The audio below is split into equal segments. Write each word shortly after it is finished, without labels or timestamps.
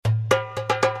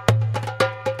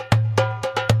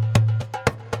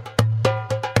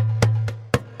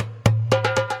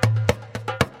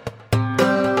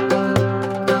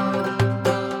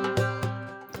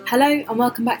Hello and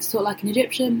welcome back to Talk Like an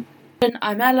Egyptian.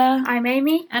 I'm Ella. I'm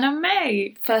Amy. And I'm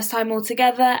May. First time all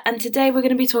together, and today we're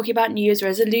going to be talking about New Year's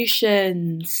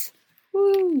resolutions.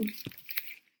 Woo!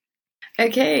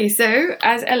 Okay, so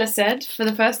as Ella said, for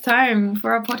the first time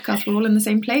for our podcast, we're all in the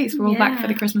same place. We're all back for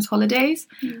the Christmas holidays,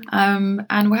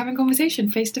 and we're having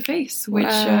conversation face to face, which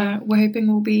we're hoping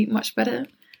will be much better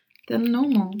than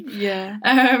normal. Yeah.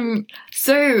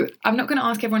 So I'm not going to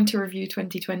ask everyone to review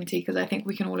 2020 because I think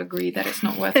we can all agree that it's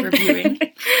not worth reviewing.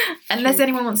 Unless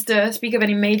anyone wants to speak of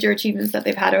any major achievements that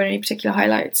they've had or any particular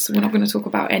highlights, we're not going to talk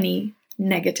about any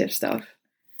negative stuff.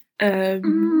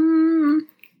 I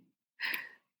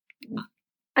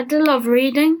did a lot of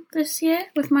reading this year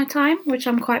with my time, which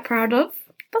I'm quite proud of.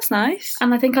 That's nice.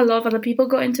 And I think a lot of other people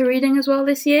got into reading as well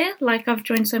this year. Like, I've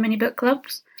joined so many book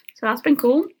clubs, so that's been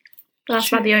cool. But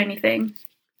that's about the only thing.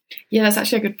 Yeah, that's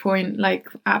actually a good point. Like,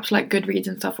 apps like Goodreads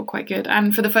and stuff were quite good.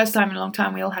 And for the first time in a long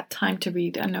time, we all had time to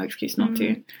read and no excuse not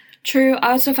to. True.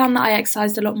 I also found that I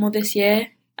exercised a lot more this year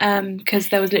because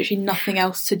there was literally nothing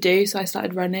else to do, so I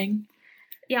started running.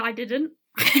 Yeah, I didn't.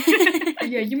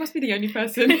 Yeah, you must be the only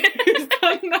person who's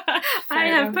done that. I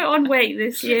have put on weight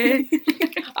this year.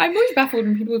 I'm always baffled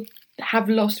when people have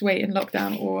lost weight in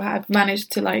lockdown or have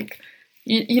managed to, like...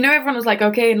 You know, everyone was like,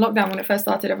 okay, in lockdown when it first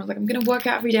started, everyone was like, I'm going to work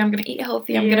out every day, I'm going to eat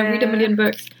healthy, I'm going to read 1 million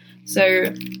books. So,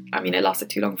 I mean, it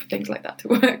lasted too long for things like that to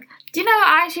work. Do you know,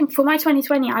 actually, for my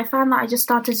 2020, I found that I just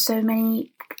started so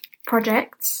many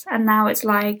projects, and now it's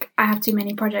like I have too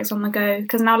many projects on the go,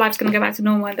 because now life's going to go back to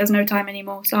normal and there's no time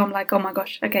anymore. So I'm like, oh my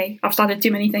gosh, okay, I've started too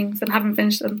many things and haven't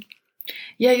finished them.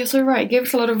 Yeah, you're so right. It gave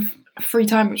us a lot of free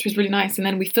time, which was really nice, and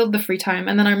then we filled the free time,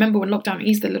 and then I remember when lockdown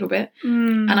eased a little bit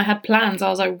and I had plans. I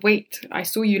was like, wait, I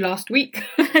saw you last week.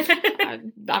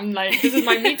 I'm like, this is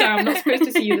my me time. I'm not supposed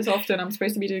to see you this often. I'm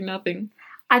supposed to be doing nothing.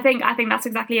 I think that's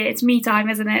exactly it. It's me time,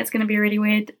 isn't it? It's going to be really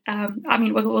weird. I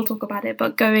mean, we'll talk about it,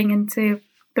 but going into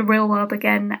the real world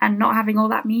again and not having all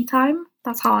that me time,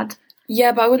 that's hard.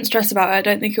 Yeah, but I wouldn't stress about it. I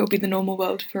don't think it will be the normal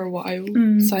world for a while.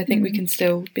 So I think we can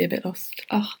still be a bit lost.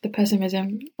 Oh, the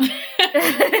pessimism.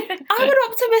 I'm an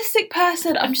optimistic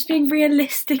person. I'm just being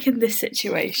realistic in this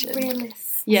situation.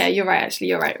 Realist. Yeah, you're right, actually,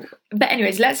 you're right. But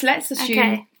anyways, let's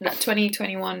assume that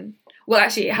 2021... Well,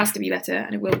 actually, it has to be better,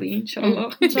 and it will be,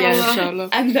 inshallah. Yeah, inshallah.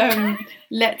 And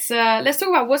let's talk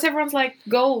about what's everyone's, like,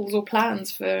 goals or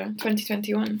plans for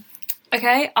 2021.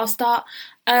 Okay, I'll start.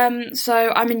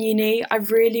 So I'm in uni. I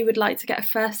really would like to get a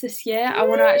first this year. I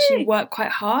want to actually work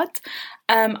quite hard.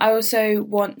 I also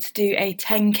want to do a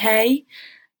 10k.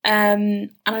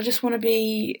 And I just want to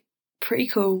be pretty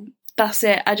cool. That's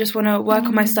it. I just want to work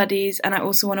on my studies, and I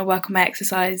also want to work on my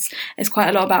exercise. It's quite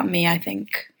a lot about me, I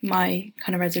think, my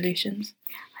kind of resolutions.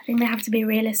 I think they have to be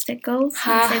realistic goals.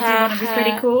 So if you want to be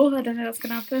pretty cool, I don't know what's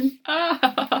going to happen.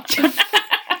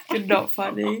 You're not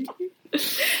funny.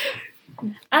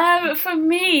 For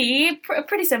me,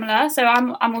 pretty similar. So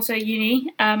I'm also at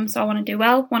uni, so I want to do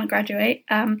well, want to graduate.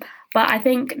 But I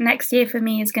think next year for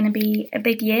me is going to be a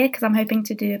big year because I'm hoping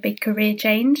to do a big career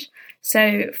change.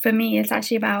 So for me, it's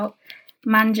actually about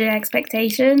managing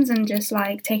expectations and just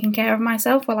like taking care of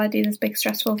myself while I do this big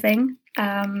stressful thing.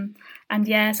 And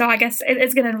yeah, so I guess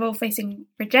it's going to involve facing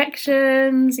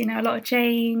rejections, you know, a lot of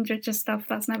change, or just stuff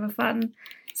that's never fun.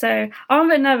 So I'm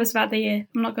a bit nervous about the year,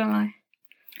 I'm not going to lie.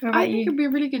 I think it'll be a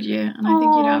really good year, and I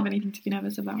think you don't have anything to be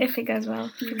nervous about. If it goes well,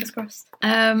 fingers crossed.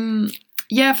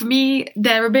 Yeah, for me,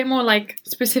 they're a bit more like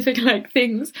specific like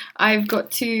things. I've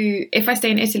got to, if I stay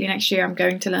in Italy next year, I'm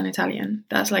going to learn Italian.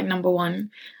 That's like number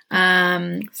one.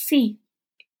 Sì.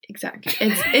 Exactly.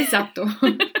 Esatto.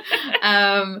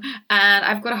 And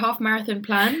I've got a half marathon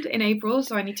planned in April,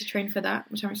 so I need to train for that,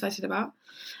 which I'm excited about.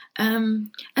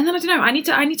 And then I don't know, I need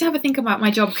to have a think about my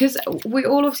job, because we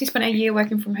all obviously spent a year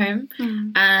working from home,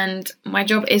 and my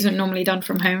job isn't normally done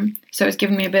from home, so it's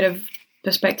given me a bit of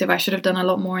perspective. I should have done a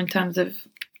lot more in terms of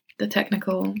the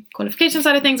technical qualification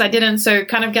side of things. I didn't, so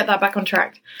kind of get that back on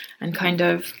track and kind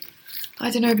of, I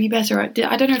don't know, be better. I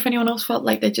don't know if anyone else felt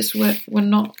like they just were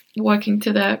not working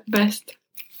to their best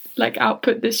like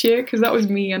output this year, because that was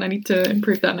me, and I need to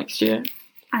improve that next year.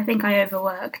 I think I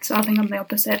overworked, so I think I'm the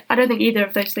opposite. I don't think either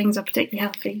of those things are particularly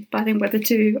healthy, but I think we're the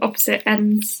two opposite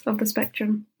ends of the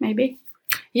spectrum, maybe.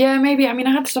 Yeah, maybe. I mean,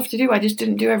 I had stuff to do. I just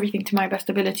didn't do everything to my best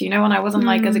ability, you know, and I wasn't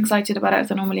like as excited about it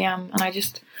as I normally am. And I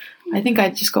think I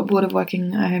just got bored of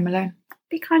working at home alone.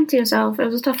 Be kind to yourself. It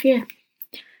was a tough year.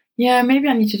 Yeah, maybe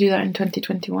I need to do that in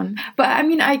 2021. But I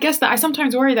mean, I guess that I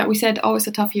sometimes worry that we said, oh, it's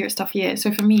a tough year.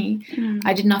 So for me,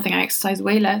 I did nothing. I exercised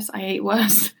way less. I ate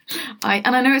worse.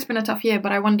 And I know it's been a tough year,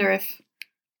 but I wonder if,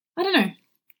 I don't know.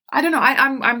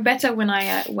 I'm better when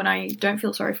I don't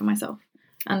feel sorry for myself.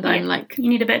 and I'm like you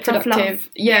need a bit of tough productive. love.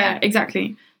 Yeah,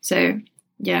 exactly. So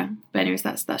yeah, but anyways,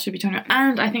 that should be turned around.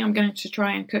 And I think I'm going to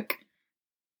try and cook.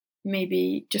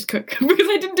 Maybe just cook because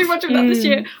I didn't do much of that this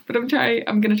year. But I'm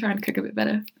going to try and cook a bit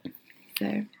better.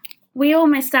 So we all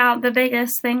missed out the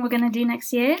biggest thing we're going to do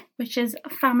next year, which is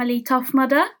Family Tough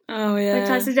Mudder. Oh, yeah. Which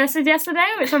I suggested yesterday,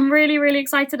 which I'm really, really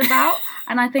excited about.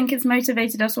 And I think it's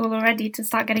motivated us all already to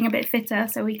start getting a bit fitter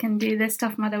so we can do this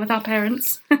Tough Mudder with our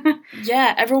parents.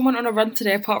 Yeah, everyone went on a run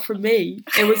today apart from me.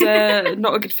 It was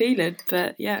not a good feeling,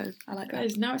 but yeah, I like that.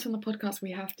 guys, now it's on the podcast,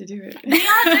 we have to do it. We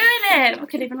are doing it! We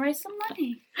could even raise some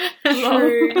money.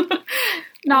 True.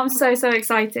 No, I'm so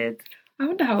excited. I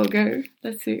wonder how it'll go.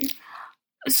 Let's see.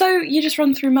 So you just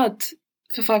run through mud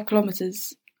for 5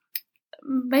 kilometres?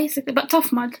 Basically, but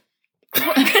tough mud.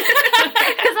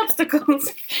 There's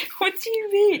obstacles. What do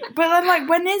you mean? But then, like,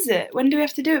 when is it? When do we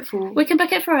have to do it for? We can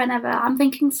book it for whenever. I'm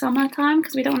thinking summertime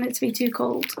because we don't want it to be too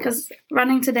cold. Because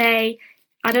running today,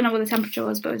 I don't know what the temperature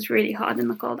was, but it was really hard in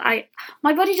the cold.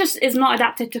 My body just is not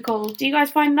adapted to cold. Do you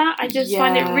guys find that? I just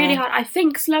find it really hard. I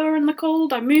think slower in the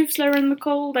cold. I move slower in the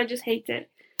cold. I just hate it.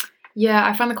 Yeah,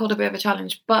 I find the cold a bit of a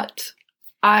challenge, but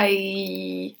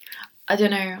I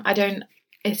don't know.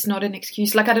 It's not an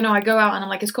excuse. Like, I don't know. I go out and I'm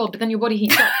like, it's cold, but then your body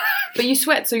heats up. But you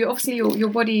sweat, so obviously your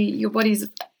body's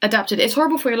adapted. It's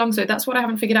horrible for your lungs, though. That's what I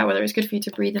haven't figured out, whether it's good for you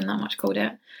to breathe in that much cold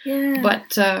air. Yeah.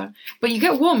 But you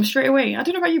get warm straight away. I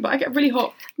don't know about you, but I get really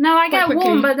hot. No, I get quickly.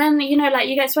 warm, but then, you know, like,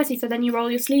 you get sweaty, so then you roll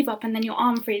your sleeve up, and then your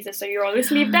arm freezes, so you roll your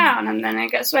sleeve down, and then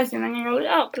it gets sweaty, and then you roll it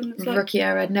up. And it's like... Rookie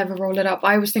error, never roll it up.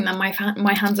 I always think that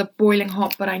my hands are boiling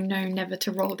hot, but I know never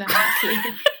to roll down my sleeve.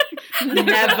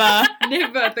 Never.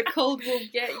 Never. The cold will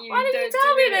get you. Why didn't you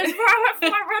tell me this before I went for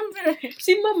my run today?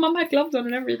 See, Mum had gloves on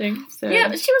and everything. So. Yeah,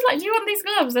 she was like, do you want these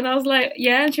gloves? And I was like,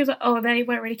 yeah. And she was like, oh, they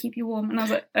won't really keep you warm. And I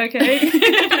was like, okay.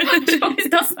 She always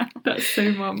does that. That's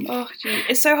so Mum. Oh, gee.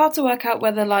 It's so hard to work out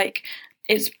whether, like,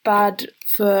 it's bad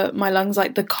for my lungs,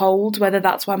 like the cold, whether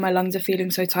that's why my lungs are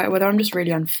feeling so tight, or whether I'm just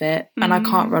really unfit and I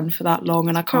can't run for that long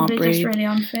and I can't Probably breathe. just really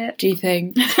unfit. Do you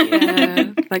think?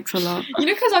 Yeah, thanks a lot. You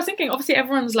know, because I was thinking, obviously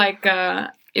everyone's like,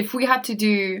 if we had to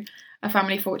do a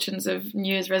family fortunes of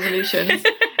New Year's resolutions,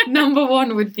 number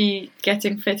one would be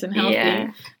getting fit and healthy.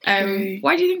 Yeah,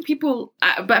 why do you think people,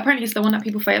 but apparently it's the one that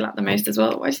people fail at the most as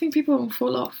well, why do you think people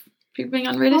fall off? People being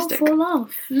unrealistic? Fall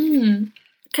off.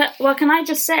 Well, can I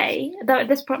just say, though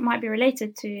this part might be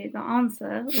related to the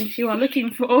answer which you are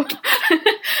looking for,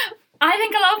 I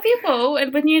think a lot of people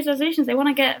with New Year's resolutions, they want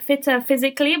to get fitter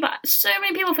physically, but so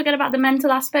many people forget about the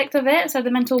mental aspect of it, so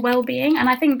the mental well-being, and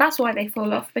I think that's why they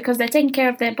fall off, because they're taking care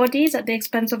of their bodies at the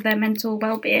expense of their mental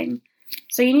well-being.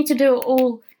 So you need to do it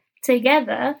all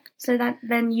together so that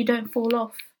then you don't fall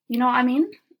off. You know what I mean?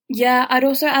 Yeah, I'd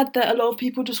also add that a lot of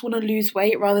people just want to lose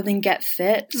weight rather than get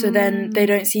fit, so then they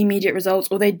don't see immediate results,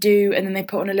 or they do, and then they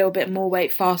put on a little bit more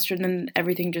weight faster, and then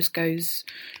everything just goes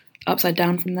upside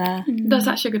down from there. That's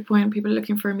actually a good point. People are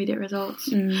looking for immediate results.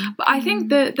 But I think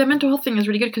the mental health thing is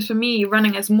really good, because for me,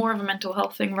 running is more of a mental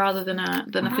health thing rather than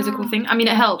a physical thing. I mean,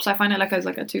 it helps. I find it like as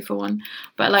like a 2-for-1.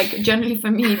 But like generally for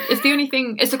me,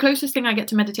 it's the closest thing I get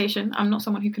to meditation. I'm not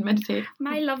someone who can meditate.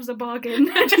 My love's a bargain.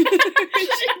 She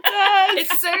does.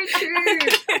 It's so true.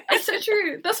 It's so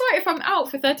true. That's why if I'm out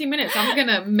for 30 minutes, I'm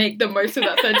gonna make the most of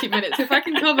that 30 minutes. If I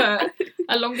can cover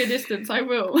a longer distance, I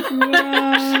will.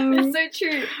 Wow. It's so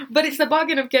true. But it's the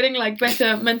bargain of getting like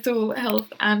better mental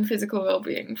health and physical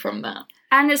well-being from that.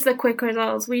 And it's the quick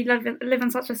results. We live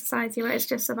in such a society where it's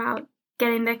just about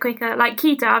getting there quicker. Like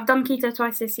keto, I've done keto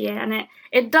twice this year, and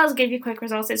it does give you quick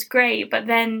results. It's great, but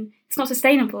then it's not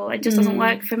sustainable. It just doesn't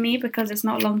work for me because it's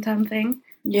not a long-term thing.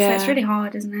 Yeah. So it's really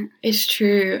hard, isn't it? It's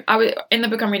true. In the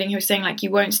book I'm reading, he was saying like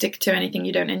you won't stick to anything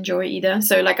you don't enjoy either.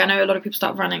 So like I know a lot of people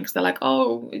start running because they're like,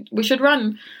 oh, we should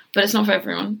run, but it's not for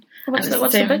everyone. What's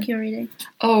the book you're reading?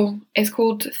 Oh, it's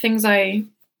called Things I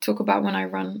Talk About When I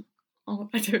Run. Oh,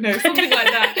 I don't know, something like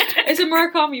that. It's a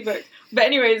Murakami book. But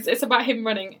anyways, it's about him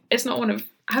running. It's not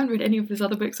I haven't read any of his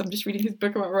other books. I'm just reading his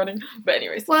book about running. But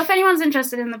anyways. Well, if anyone's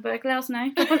interested in the book, let us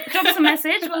know. Drop us a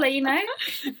message. We'll let you know.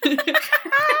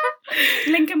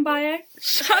 Link in bio.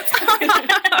 Shut up.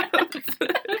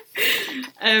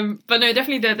 But no,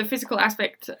 definitely the physical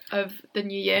aspect of the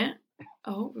new year.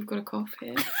 Oh, we've got a cough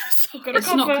here. It's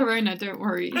not corona, don't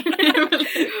worry.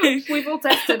 We've all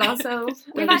tested ourselves.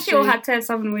 We've actually all had tests,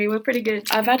 haven't we? We're pretty good.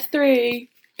 I've had 3.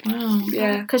 Wow.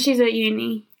 Yeah. Because she's at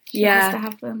uni. She has to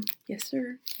have them. Yes,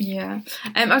 sir. Yeah.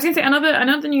 I was going to say,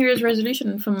 another New Year's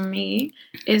resolution for me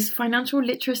is financial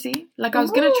literacy. Like, I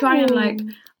was going to try and, like,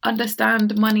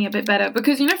 understand money a bit better.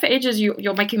 Because, you know, for ages,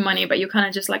 you're making money, but you're kind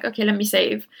of just like, okay, let me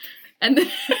save. And then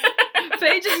for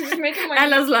ages you're just making money.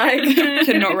 Ella's like,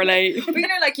 Cannot relate. But you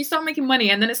know, like you start making money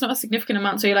and then it's not a significant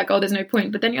amount, so you're like, oh, there's no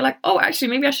point. But then you're like, oh, actually,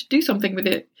 maybe I should do something with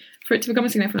it for it to become a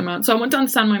significant amount. So I want to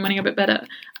understand my money a bit better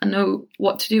and know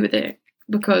what to do with it,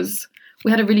 because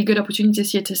we had a really good opportunity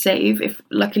this year to save. If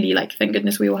luckily, like, thank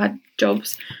goodness we all had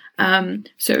jobs.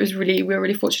 So we were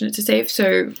really fortunate to save.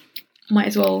 So might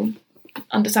as well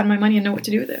understand my money and know what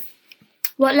to do with it.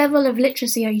 what level of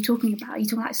literacy are you talking about? Are you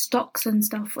talking like stocks and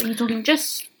stuff? Or are you talking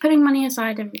just putting money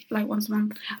aside like once a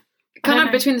month? Kind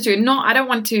of between the two. No,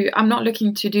 I'm not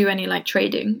looking to do any like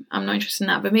trading. I'm not interested in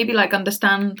that. But maybe like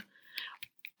understand.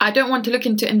 I don't want to look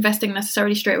into investing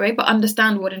necessarily straight away, but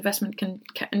understand what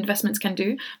investments can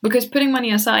do. Because putting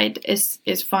money aside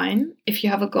is fine if you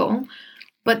have a goal.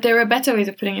 But there are better ways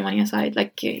of putting your money aside.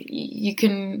 Like, you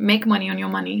can make money on your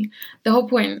money. The whole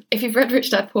point, if you've read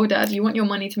Rich Dad, Poor Dad, you want your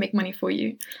money to make money for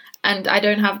you. And I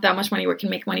don't have that much money where it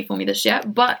can make money for me this year.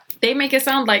 But they make it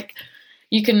sound like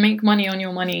you can make money on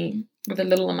your money with a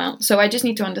little amount. So I just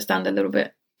need to understand a little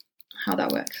bit how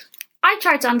that works. I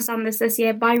tried to understand this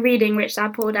year by reading Rich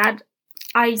Dad, Poor Dad.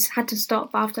 I had to stop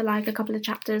after like a couple of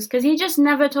chapters because he just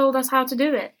never told us how to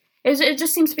do it. It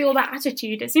just seems to be all that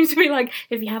attitude. It seems to be like,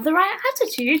 if you have the right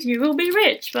attitude, you will be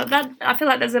rich. But that, I feel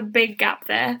like there's a big gap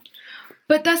there.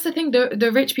 But that's the thing,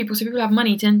 the rich people, so people who have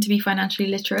money, tend to be financially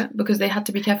literate because they had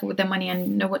to be careful with their money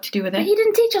and know what to do with it. But he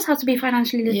didn't teach us how to be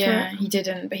financially literate. Yeah, he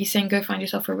didn't. But he's saying, go find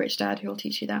yourself a rich dad who'll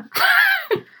teach you that.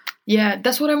 Yeah,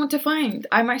 that's what I want to find.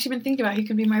 I've actually been thinking about who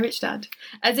can be my rich dad.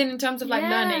 As in terms of like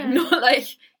learning, not like,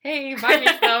 hey, buy me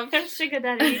stuff. Sugar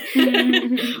daddy.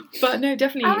 But no,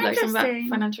 definitely like some of that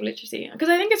financial literacy. Because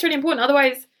I think it's really important.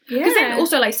 Otherwise, because then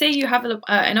also like say you have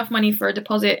enough money for a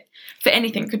deposit for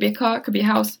anything. It could be a car, it could be a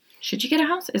house. Should you get a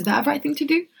house? Is that a right thing to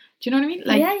do? Do you know what I mean?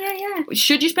 Like, yeah.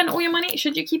 Should you spend all your money?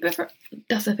 Should you keep it for...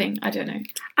 That's the thing. I don't know.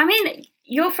 I mean,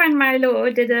 your friend Mary Law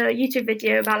did a YouTube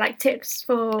video about like tips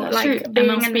for That's like true. being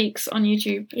ML Speaks on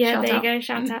YouTube. Yeah, Shout there out. you go.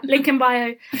 Shout out. Link in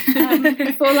bio.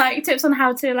 For like tips on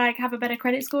how to like have a better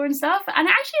credit score and stuff. And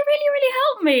it actually really, really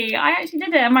helped me. I actually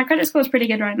did it. And my credit score is pretty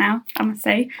good right now, I must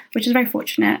say, which is very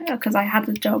fortunate because I had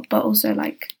the job, but also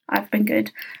like I've been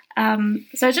good.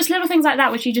 So just little things like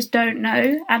that which you just don't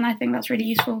know, and I think that's really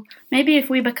useful. Maybe if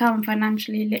we become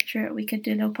financially literate, we could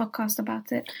do a little podcast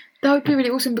about it. That would be really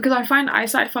awesome because I find I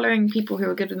started following people who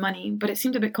are good with money, but it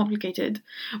seemed a bit complicated.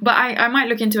 But I might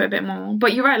look into it a bit more.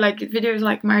 But you're right, like videos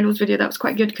like Mary Law's video, that was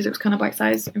quite good because it was kind of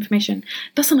bite-sized information.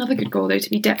 That's another good goal though, to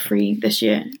be debt-free this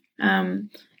year.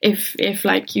 If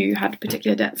like you had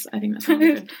particular debts, I think that's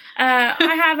good.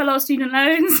 I have a lot of student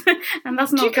loans, and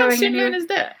that's not Do you count going student anywhere. loan as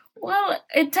debt? Well,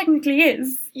 it technically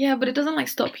is. Yeah, but it doesn't like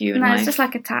stop you in No, life. it's just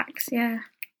like a tax, yeah.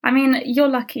 I mean, you're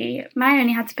lucky. Mary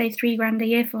only had to pay $3,000 a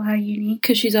year for her uni.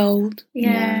 Because she's old.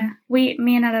 Yeah. Me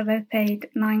and Ella both paid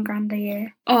 $9,000 a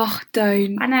year. Oh,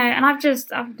 don't. I know, and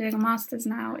I'm doing a master's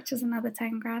now, which is another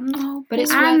 $10,000. Oh, but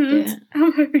it's and worth it.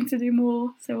 I'm hoping to do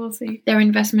more, so we'll see. They're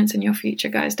investments in your future,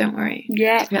 guys. Don't worry.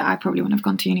 Yeah. I probably wouldn't have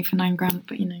gone to uni for $9,000,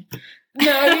 but you know.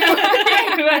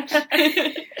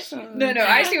 No, No,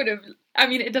 I actually would have. I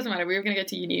mean, it doesn't matter. We were going to go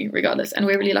to uni regardless, and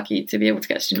we're really lucky to be able to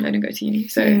get a student loan and go to uni.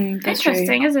 So that's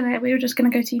interesting, isn't it? We were just going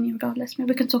to go to uni regardless.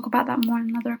 Maybe we can talk about that more in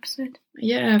another episode.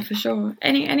 yeah, for sure.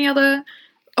 Any other?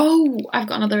 Oh, I've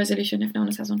got another resolution. If no one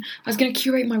else has one, I was going to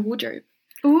curate my wardrobe.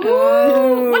 Ooh,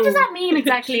 Oh. what does that mean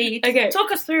exactly? Okay.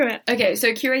 Talk us through it. Okay,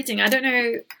 so curating. I don't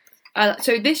know.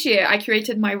 So this year I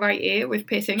curated my right ear with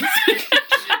piercings.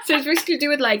 So it's basically to do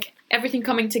with like everything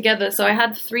coming together. So I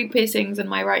had 3 piercings in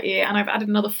my right ear and I've added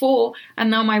another 4 and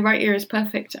now my right ear is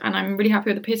perfect and I'm really happy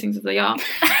with the piercings as they are.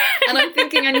 And I'm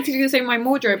thinking I need to do the same with my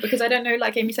wardrobe because I don't know,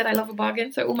 like Amy said, I love a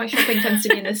bargain. So all my shopping tends to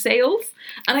be in the sales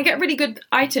and I get really good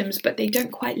items, but they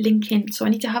don't quite link in. So I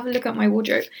need to have a look at my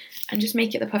wardrobe and just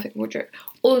make it the perfect wardrobe.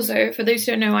 Also, for those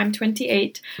who don't know, I'm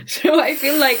 28. So I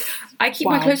feel like I keep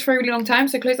my clothes for a really long time.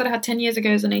 So clothes that I had 10 years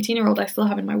ago as an 18-year-old, I still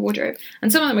have in my wardrobe.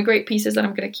 And some of them are great pieces that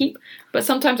I'm going to keep. But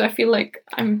sometimes I feel like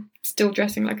I'm still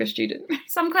dressing like a student.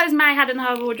 Some clothes Mary had in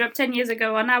her wardrobe 10 years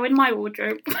ago are now in my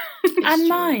wardrobe. And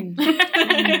mine.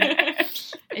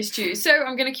 It's true. So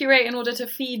I'm going to curate in order to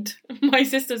feed my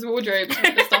sister's wardrobe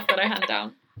with the stuff that I hand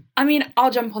down. I mean,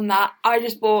 I'll jump on that. I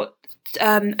just bought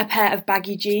a pair of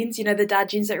baggy jeans, you know, the dad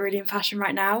jeans that are really in fashion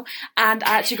right now. And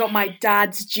I actually got my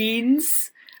dad's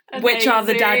jeans, which are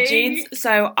the dad Amazing. jeans.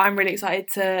 So I'm really excited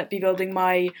to be building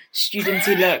my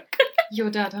studenty look. Your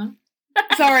dad, huh?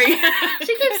 Sorry.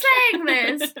 She keeps saying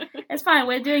this. It's fine,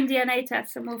 we're doing DNA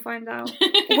tests and we'll find out.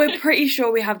 We're pretty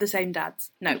sure we have the same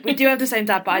dads. No, we do have the same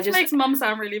dad, but I This just... makes mum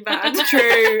sound really bad. True.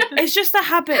 It's just a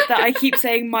habit that I keep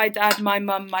saying my dad, my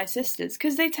mum, my sisters,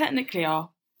 because they technically are.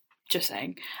 Just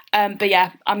saying. But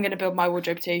yeah, I'm going to build my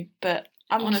wardrobe too. But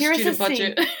I'm On a curious to student see.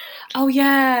 budget. Oh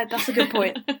yeah, that's a good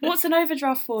point. What's an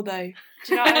overdraft for though?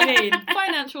 Do you know what I mean?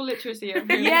 Financial literacy.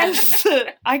 Everyone. Yes,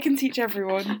 I can teach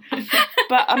everyone.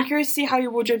 But I'm curious to see how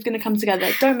your wardrobe's going to come together.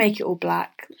 Don't make it all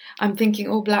black. I'm thinking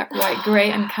all black, white, grey,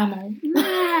 and camel.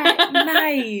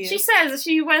 Nice. She says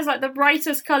she wears like the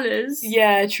brightest colours.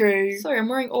 Yeah, true. Sorry, I'm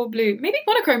wearing all blue. Maybe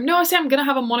monochrome. No, I say I'm going to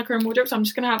have a monochrome wardrobe, so I'm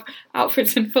just going to have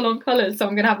outfits in full-on colours. So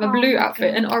I'm going to have a blue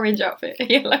outfit, an orange outfit, a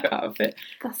yellow outfit,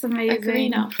 That's amazing. a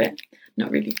green outfit. Not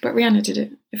really, but Rihanna did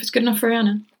it. If it's good enough for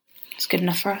Rihanna. It's good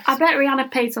enough for us. I bet Rihanna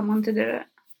paid someone to do it.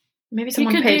 Maybe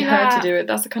someone could paid do her that. to do it.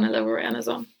 That's the kind of level Rihanna's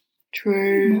on.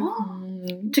 True.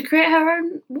 Mm. To create her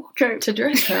own wardrobe. To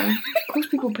dress her. Of course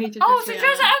people pay to dress Oh, to Rihanna.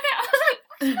 dress her.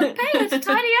 Okay, I was like, pay her to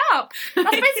tidy up.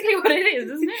 That's basically what it is,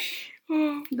 isn't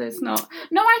it? But it's not.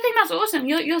 No, I think that's awesome.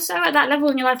 You're so at that level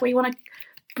in your life where you want to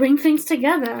bring things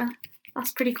together.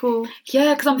 That's pretty cool.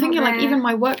 Yeah, because I'm thinking Not like there. even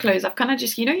my work clothes, I've kind of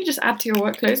just, you just add to your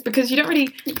work clothes because you don't really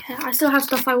Yeah, I still have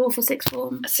stuff I wore for sixth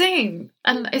form. sing.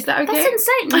 And is that okay? That's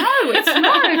insane. No, it's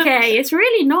not okay. It's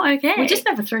really not okay. We just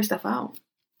never throw stuff out.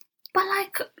 But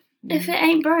like, if it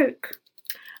ain't broke,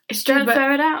 It's true, don't but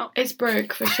throw it out. it's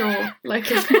broke for sure. Like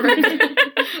it's broke.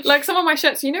 Like some of my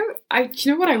shirts, you know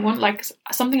what I want? Like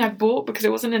something I bought because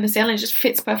it wasn't in the sale and it just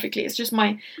fits perfectly. It's just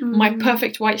my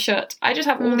perfect white shirt. I just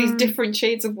have all these different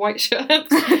shades of white shirts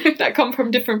that come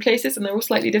from different places and they're all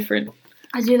slightly different.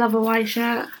 I do love a white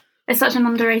shirt. It's such an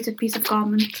underrated piece of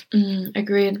garment.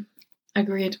 Agreed.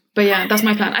 But yeah, that's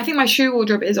my plan. I think my shoe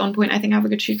wardrobe is on point. I think I have a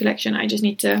good shoe collection. I just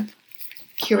need to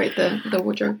curate the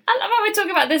wardrobe. I love how we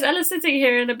talk about this. Ella's sitting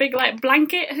here in a big like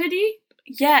blanket hoodie.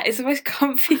 Yeah, it's the most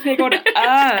comfy thing on earth.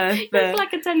 It's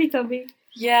like a Teletubby.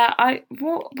 Yeah,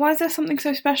 why is there something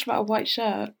so special about a white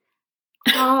shirt?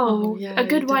 Oh, yeah, a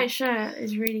good you do. white shirt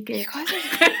is really good. You guys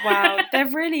are, wow, there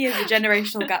really is a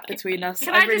generational gap between us.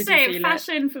 Can I really just do say, feel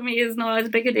fashion for me is not as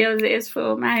big a deal as it is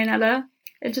for Mary and Ella.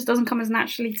 It just doesn't come as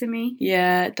naturally to me. it.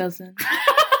 Yeah, it doesn't.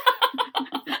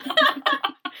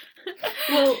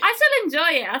 Well, I still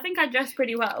enjoy it. I think I dress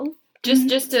pretty well.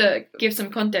 Just to give some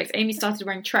context, Amy started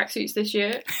wearing tracksuits this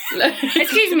year.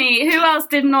 Excuse me, who else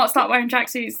did not start wearing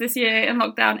tracksuits this year in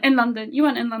lockdown? In London. You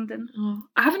weren't in London. Oh,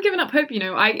 I haven't given up hope,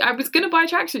 I was going to buy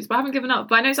tracksuits, but I haven't given up.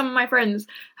 But I know some of my friends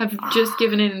have just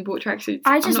given in and bought tracksuits.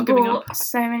 I I'm just not giving up. bought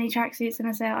so many tracksuits in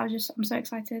a sale. I'm so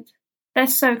excited. They're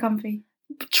so comfy.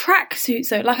 Tracksuits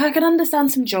though, like I can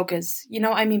understand some joggers, you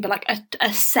know what I mean, but like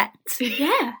a set,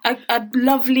 Yeah. a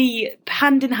lovely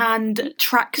hand in hand You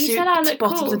said I tracksuit, look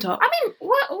bottom cool. to top. I mean,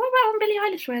 what about when Billie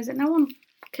Eilish wears it? No one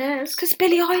cares. Because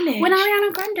Billie Eilish. When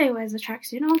Ariana Grande wears a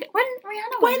tracksuit, no one when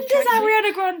Rihanna When wears a does tracksuit.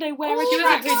 Ariana Grande wear Oh, a she was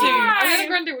like, tracksuit? Ariana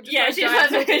Grande will just Yeah, wear she's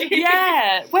giant like- hoodies.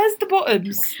 Yeah, where's the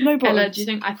bottoms? No bottoms. Ella, do you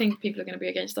think? I think people are going to be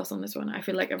against us on this one. I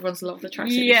feel like everyone's loved the tracksuit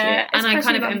this Yeah, year, and I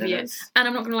kind of especially envy it. Londoners. And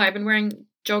I'm not going to lie, I've been wearing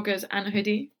joggers and a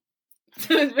hoodie.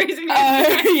 So it's basically.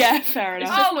 Oh, yeah, fair enough.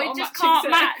 just Oh, not it a just matching can't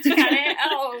set. match, can it?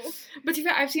 Oh. But to be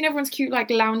fair, I've seen everyone's cute like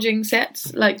lounging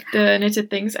sets, like the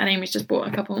knitted things, and Amy's just bought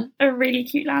a couple. A really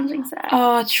cute lounging set.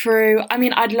 Oh, true. I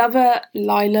mean, I'd love a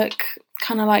lilac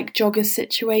kind of like jogger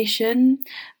situation,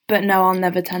 but no, I'll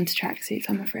never turn to tracksuits,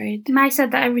 I'm afraid. May said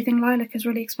that everything lilac is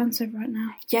really expensive right now.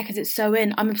 Yeah, because it's so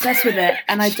in. I'm obsessed with it,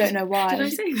 and I don't know why. Did I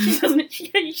say She doesn't. She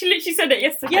literally said it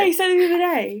yesterday. Yeah, you said it the other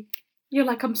day. You're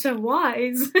like, I'm so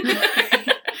wise.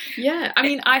 Yeah, I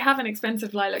mean, I have an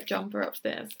expensive lilac jumper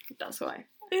upstairs. That's why.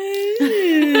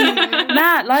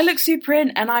 Nah, lilac's super in,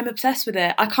 and I'm obsessed with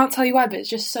it. I can't tell you why, but it's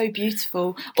just so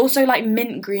beautiful. Also, like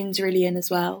mint green's really in as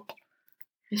well.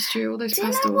 It's true, all those Do you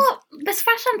know pastels. what? This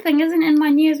fashion thing isn't in my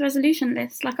New Year's resolution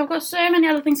list. Like, I've got so many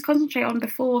other things to concentrate on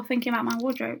before thinking about my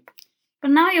wardrobe.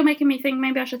 But now you're making me think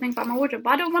maybe I should think about my wardrobe,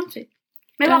 but I don't want to.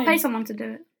 Maybe I'll Don't. pay someone to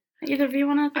do it. Either of you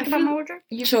want to think I about feel- my wardrobe?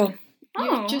 Sure.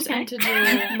 Oh, You've just okay. entered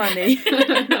your Money.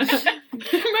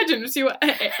 Imagine, see what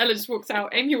Ella just walks out.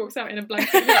 Amy walks out in a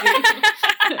blanket.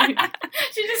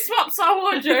 She just swaps our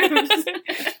wardrobes.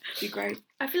 Be great.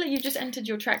 I feel like you've just entered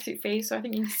your tracksuit phase, so I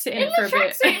think you can sit in In it for the a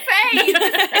bit. tracksuit phase.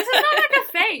 This is not like a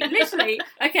phase. Literally.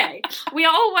 Okay. We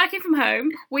are all working from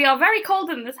home. We are very cold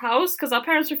in this house because our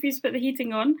parents refuse to put the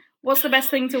heating on. What's the best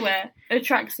thing to wear? A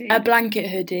tracksuit. A blanket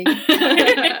hoodie.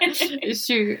 It's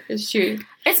true. It's true.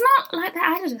 It's not like the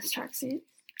Adidas tracksuits.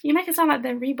 You make it sound like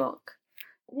they're Reebok.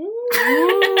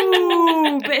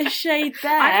 Ooh, bit of shade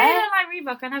there. I really don't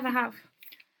like Reebok. I never have.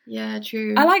 Yeah,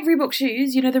 true. I like Reebok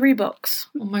shoes, you know the Reeboks.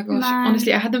 Oh my gosh, No.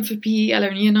 honestly, I had them for PE Ella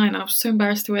in year 9 and I was so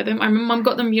embarrassed to wear them. I remember Mum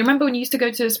got them. You remember when you used to go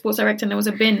to Sports Direct and there was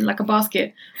a bin, like a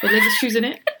basket, with loads of shoes in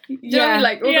it? Do you know what I mean?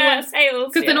 Like all the ones,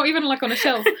 sales. because they're not even like on a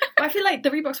shelf. But I feel like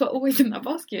the Reeboks were always in that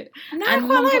basket. No, And I quite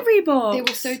Mum like got- Reebok. They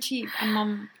were so cheap and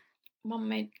Mum Mum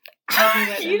made me wear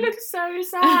them. You look so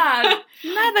sad.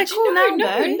 No, they're Do cool you now know, no,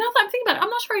 though. now that I'm thinking about it, I'm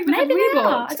not sure I even Maybe had they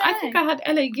are, Reeboks. I don't I think know. I had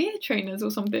LA Gear trainers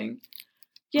or something.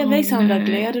 Yeah, Oh, they sound no.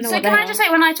 ugly. I don't know So what can they I just say,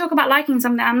 when I talk about liking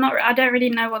something, I don't really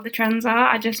know what the trends are.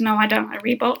 I just know I don't like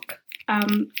Reebok.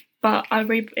 But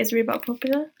is Reebok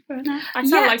popular right now? I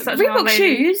sound like such an old Reebok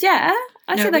lady. shoes, yeah.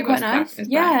 I No, say they're quite Reebok's back. nice. It's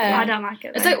Yeah. back, I don't like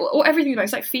it. It's though. like or everything's back.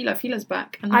 It's like Fila. Fila's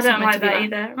back. And I that's don't not like meant to that be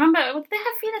back. either. Remember, did they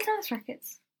have Fila tennis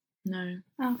rackets? No.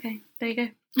 Oh, okay, there you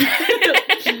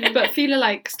go. But Fila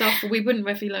like stuff, we wouldn't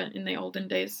wear Fila in the olden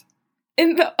days.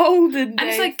 In the olden days. And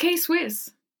it's like K-Swiss.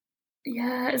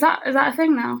 Yeah, is that a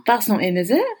thing now? That's not in,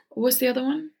 is it? What's the other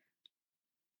one?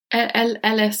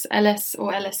 LS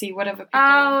or LSE, whatever. People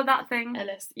Oh, that thing.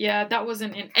 LS. Yeah, that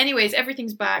wasn't in. Anyways,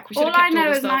 everything's back. We should All have I kept all know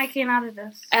the is stuff. Nike and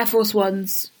Adidas. Air Force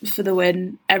Ones for the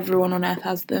win. Everyone on earth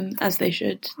has them, as they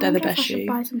should. They're the I wonder if best I should shoe.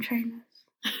 buy some trainers.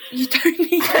 You don't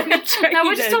need any trainers. No,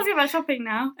 we're just talking about shopping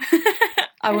now.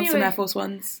 I want some Anyway. Air Force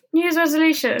Ones. New Year's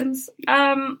resolutions.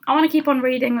 I want to keep on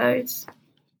reading loads.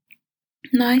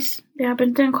 Nice. Yeah, I've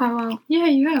been doing quite well. Yeah,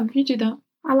 you have. You do that.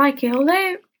 I like it,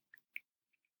 although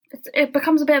it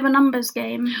becomes a bit of a numbers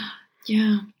game.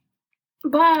 Yeah.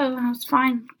 But it's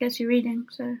fine. Gets you reading,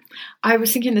 so. I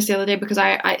was thinking this the other day because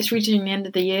it's reaching the end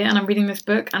of the year and I'm reading this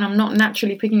book and I'm not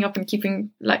naturally picking up and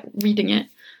keeping like reading it.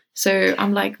 So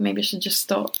I'm like, maybe I should just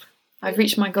stop. I've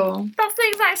reached my goal. That's the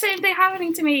exact same thing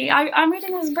happening to me. I'm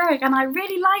reading this book and I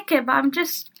really like it, but I'm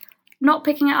just not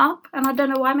picking it up. And I don't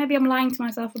know why. Maybe I'm lying to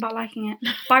myself about liking it.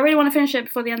 But I really want to finish it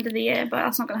before the end of the year, but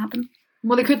that's not going to happen.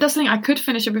 Well, that's the thing. I could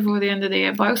finish it before the end of the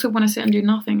year, but I also want to sit and do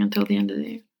nothing until the end of the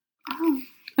year. Oh.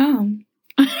 Oh.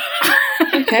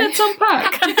 Okay. Let's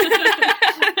unpack.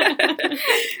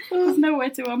 There's nowhere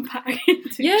to unpack.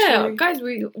 Yeah, guys,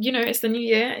 it's the new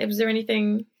year. Was there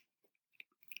anything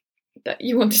that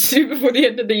you wanted to do before the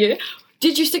end of the year?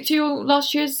 Did you stick to your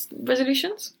last year's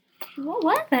resolutions? What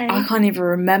were they? I can't even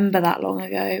remember that long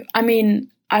ago. I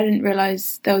mean, I didn't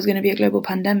realise there was going to be a global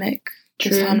pandemic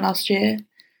this True. time last year.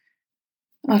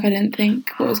 Like, I didn't think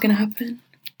what was going to happen.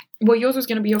 Well, yours was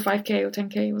going to be your 5K or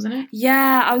 10K, wasn't it?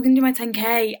 Yeah, I was going to do my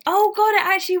 10K. Oh, God,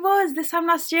 it actually was. This time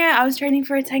last year, I was training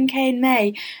for a 10K in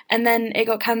May, and then it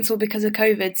got cancelled because of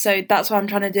COVID, so that's why I'm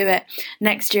trying to do it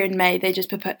next year in May. They just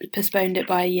postponed it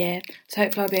by a year, so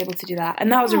hopefully I'll be able to do that.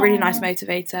 And that was a really nice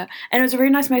motivator. And it was a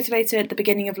really nice motivator at the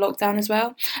beginning of lockdown as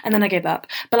well, and then I gave up.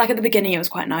 But, like, at the beginning, it was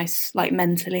quite nice, like,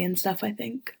 mentally and stuff, I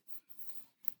think.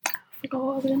 I forgot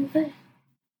what I was going to say.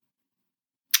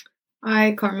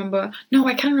 I can't remember. No,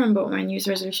 I can remember what my New Year's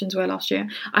resolutions were last year.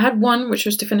 I had one, which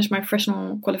was to finish my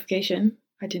professional qualification.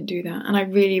 I didn't do that, and I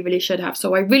really, really should have.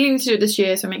 So I really need to do it this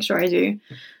year, so make sure I do.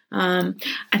 And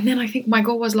then I think my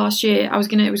goal was last year, it was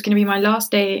gonna be my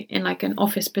last day in like an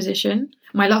office position,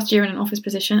 my last year in an office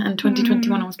position, and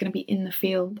 2021 I was going to be in the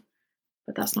field.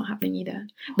 But that's not happening either.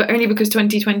 But only because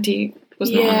 2020 was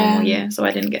not a normal year, so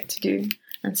I didn't get to do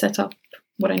and set up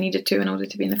what I needed to in order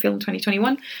to be in the field in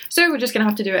 2021. So we're just going to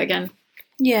have to do it again.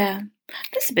 Yeah.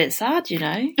 That's a bit sad, you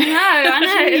know. No, I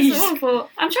know, it's Jeez. awful.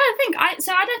 I'm trying to think. I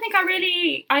don't think I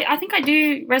really... I think I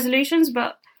do resolutions,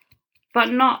 but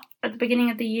not at the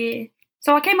beginning of the year.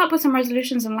 So I came up with some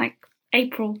resolutions in like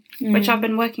April, which I've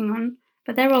been working on,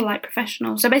 but they're all like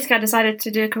professional. So basically I decided to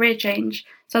do a career change.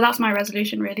 So that's my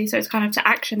resolution really. So it's kind of to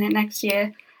action it next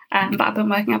year. But I've been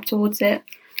working up towards it.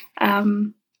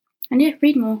 And yeah,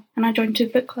 read more. And I joined 2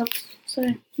 book clubs. So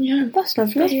Yeah, That's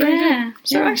lovely. that's very yeah. good.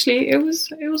 So actually, it was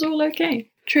all okay.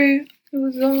 True. It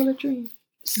was all a dream.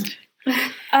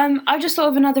 I've just thought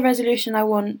of another resolution I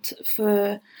want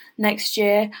for next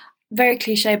year. Very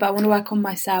cliche, but I want to work on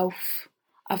myself.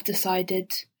 I've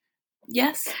decided.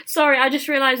 Yes? Sorry, I just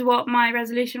realised what my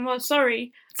resolution was.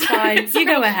 Sorry. It's fine. You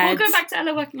go ahead. We'll go back to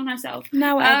Ella working on herself.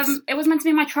 No, It was meant to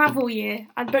be my travel year.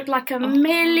 I'd booked like a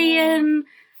million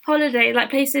holiday,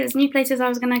 like new places I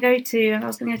was going to go to. I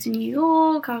was going to go to New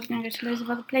York. I was going to go to loads of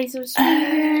other places.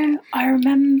 I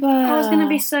remember. It was going to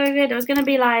be so good. It was going to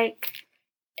be like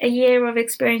a year of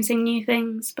experiencing new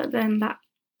things, but then that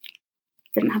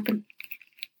didn't happen.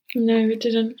 No, it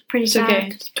didn't. Pretty It's sad. okay.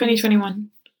 It's 2021.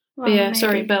 Well, But yeah, maybe.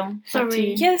 sorry, Belle. Back Sorry. to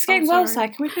you. Yeah, it's getting well, sorry.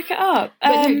 Sai. Can we pick it up?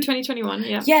 But no, 2021,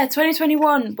 yeah. Yeah,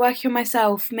 2021, working on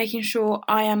myself, making sure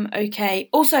I am okay.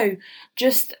 Also,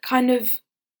 just kind of,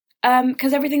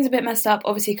 because everything's a bit messed up,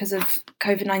 obviously, because of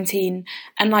COVID-19.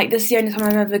 And, like, this is the only time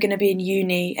I'm ever going to be in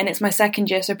uni. And it's my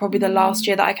second year, so probably the last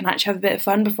year that I can actually have a bit of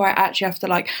fun before I actually have to,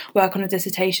 like, work on a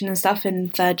dissertation and stuff in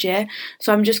third year.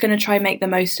 So I'm just going to try and make the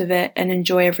most of it and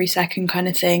enjoy every second kind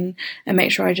of thing and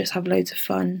make sure I just have loads of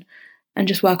fun and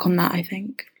just work on that, I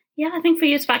think. Yeah, I think for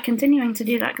you it's about continuing to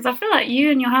do that, because I feel like you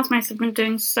and your housemates have been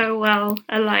doing so well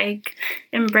at like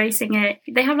embracing it.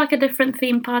 They have like a different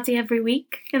theme party every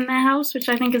week in their house, which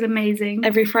I think is amazing.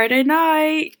 Every Friday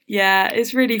night. Yeah,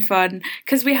 it's really fun.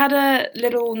 Because we had a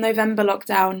little November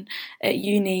lockdown at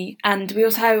uni, and we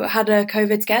also had a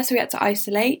COVID scare, so we had to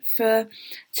isolate for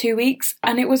 2 weeks,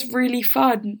 and it was really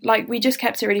fun. Like, we just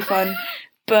kept it really fun.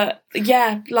 But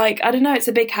yeah, like, I don't know, it's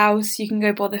a big house. You can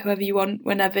go bother whoever you want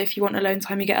whenever. If you want alone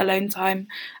time, you get alone time.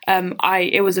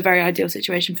 It was a very ideal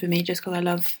situation for me, just because I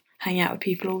love hanging out with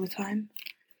people all the time.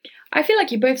 I feel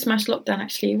like you both smashed lockdown,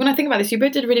 actually. When I think about this, you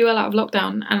both did really well out of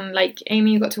lockdown. And, like,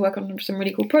 Amy, you got to work on some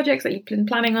really cool projects that you've been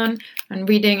planning on, and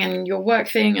reading, and your work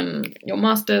thing, and your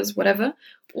masters, whatever.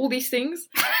 All these things.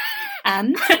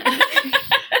 And?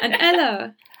 And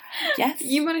Ella, Yes.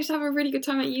 you managed to have a really good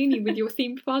time at uni with your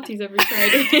themed parties every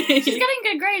Friday. She's getting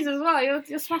good grades as well.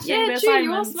 You're smashing the Yeah, true, assignments.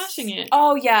 you are smashing it.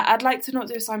 Oh, yeah, I'd like to not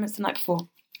do assignments the night before.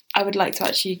 I would like to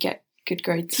actually get good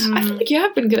grades. I feel like you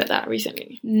have been good at that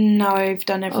recently. No, I've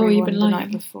done every you've one been the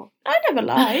lying. night before. I never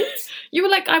lied. You were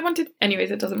like, I wanted... Anyways,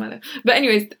 it doesn't matter. But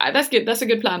anyways, that's good. That's a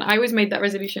good plan. I always made that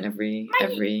resolution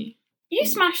every... You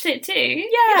smashed it too. Yeah.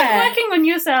 You've been working on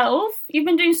yourself. You've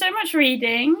been doing so much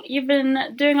reading. You've been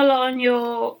doing a lot on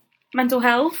your mental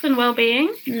health and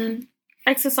well-being.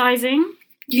 Exercising.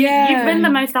 Yeah. You've been the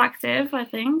most active, I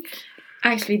think.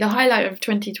 Actually, the highlight of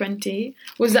 2020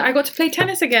 was that I got to play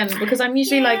tennis again, because I'm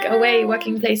usually like away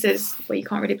working places where you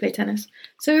can't really play tennis.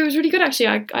 So it was really good,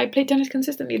 actually. I played tennis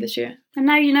consistently this year. And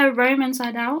now you know Rome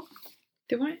inside out.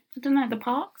 Do I? I don't know, the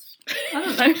parks? I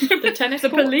don't know. The tennis The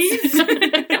courts? police?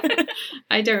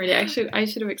 I don't really. I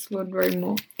should have explored Rome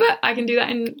more. But I can do that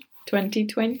in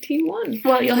 2021.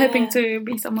 Well, you're hoping to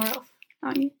be somewhere else,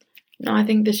 aren't you? No, I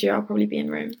think this year I'll probably be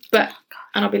in Rome. And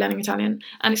I'll be learning Italian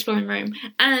and exploring Rome.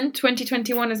 And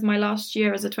 2021 is my last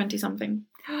year as a 20-something.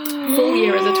 Full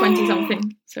year as a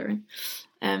 20-something. Sorry.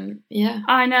 Yeah.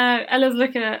 I know. Ella's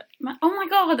looking at... Oh my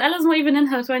god, Ella's not even in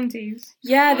her 20s.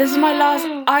 Yeah, this is my last...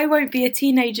 I won't be a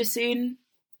teenager soon.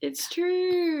 It's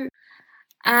true.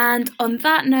 And on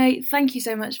that note, thank you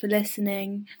so much for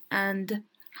listening, and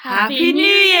Happy New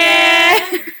Year!